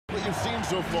you've seen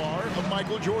so far of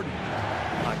Michael Jordan?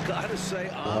 I gotta say,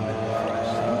 I'm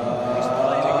impressed. He's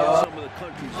playing against some of the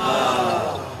country's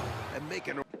best and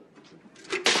making a...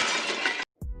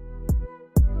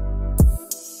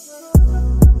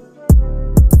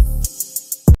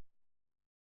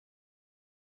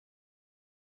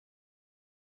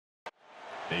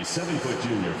 A 7-foot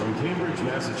junior from Cambridge,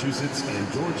 Massachusetts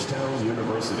and Georgetown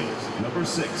University. Number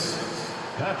 6,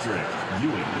 Patrick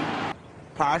Ewing.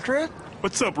 Patrick?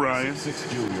 What's up, Ryan?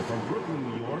 6 junior from Brooklyn,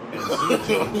 New York and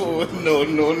No.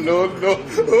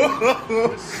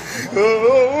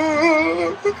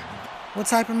 What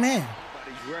type of man?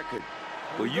 Record.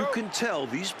 Well, you can tell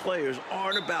these players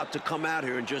aren't about to come out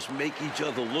here and just make each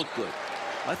other look good.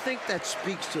 I think that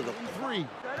speaks to the... 3.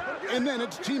 And then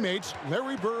it's teammates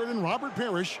Larry Bird and Robert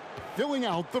Parrish filling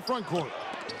out the front court.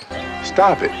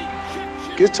 Stop it.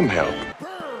 Get some help.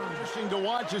 Bird, interesting to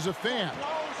watch as a fan.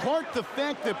 Clark, the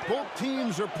fact that both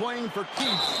teams are playing for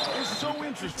keeps is so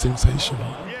interesting.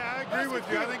 Sensational. Yeah, I agree with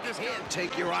you. I think this Can't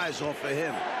take your eyes off of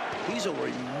him. He's a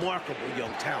remarkable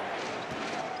young talent.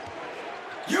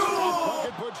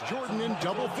 It puts Jordan in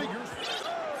double figures.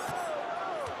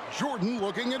 Jordan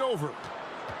looking it over.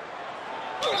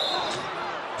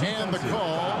 And the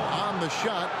call on the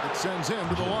shot that sends him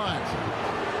to the line.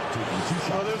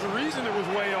 Oh, there's a reason it was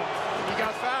way off. He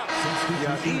got fouled.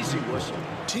 Yeah, easy whistle.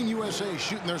 Team USA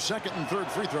shooting their second and third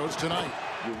free throws tonight.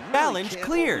 You really Challenge can't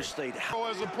cleared. overstate how...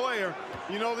 As a player,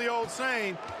 you know the old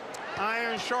saying,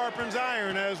 iron sharpens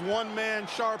iron as one man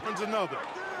sharpens another.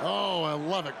 Oh, I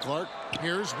love it, Clark.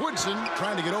 Here's Woodson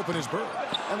trying to get open his Bird.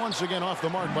 And once again off the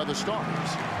mark by the Stars.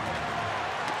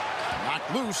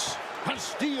 Knocked loose. A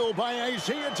steal by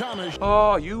Isaiah Thomas.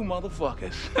 Oh, you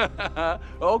motherfuckers.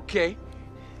 Okay.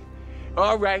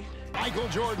 All right. Michael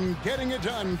Jordan getting it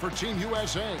done for Team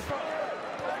USA.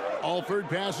 Alford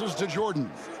passes to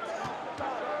Jordan.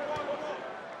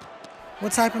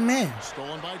 What type of man?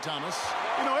 Stolen by Thomas.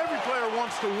 You know, every player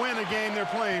wants to win a game they're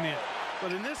playing in.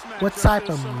 But in this match, What type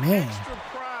of some man? extra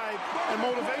pride and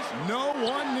motivation. No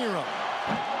one near him.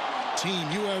 Team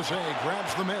USA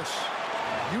grabs the miss.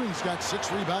 Ewing's got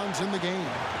 6 rebounds in the game.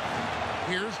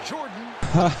 Here's Jordan.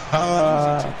 2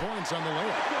 points on the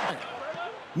layup.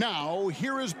 Now,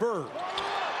 here is Bird.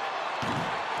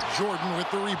 Jordan with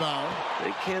the rebound.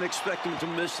 They can't expect him to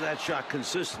miss that shot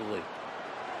consistently.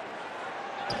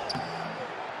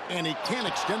 And he can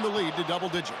extend the lead to double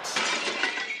digits.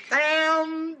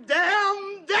 Damn.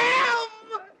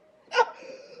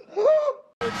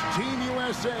 It's Team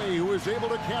USA who is able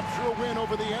to capture a win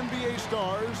over the NBA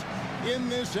Stars in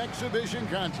this exhibition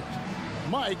contest.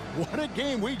 Mike, what a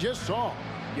game we just saw.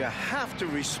 You have to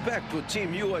respect what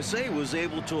Team USA was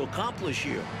able to accomplish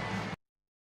here.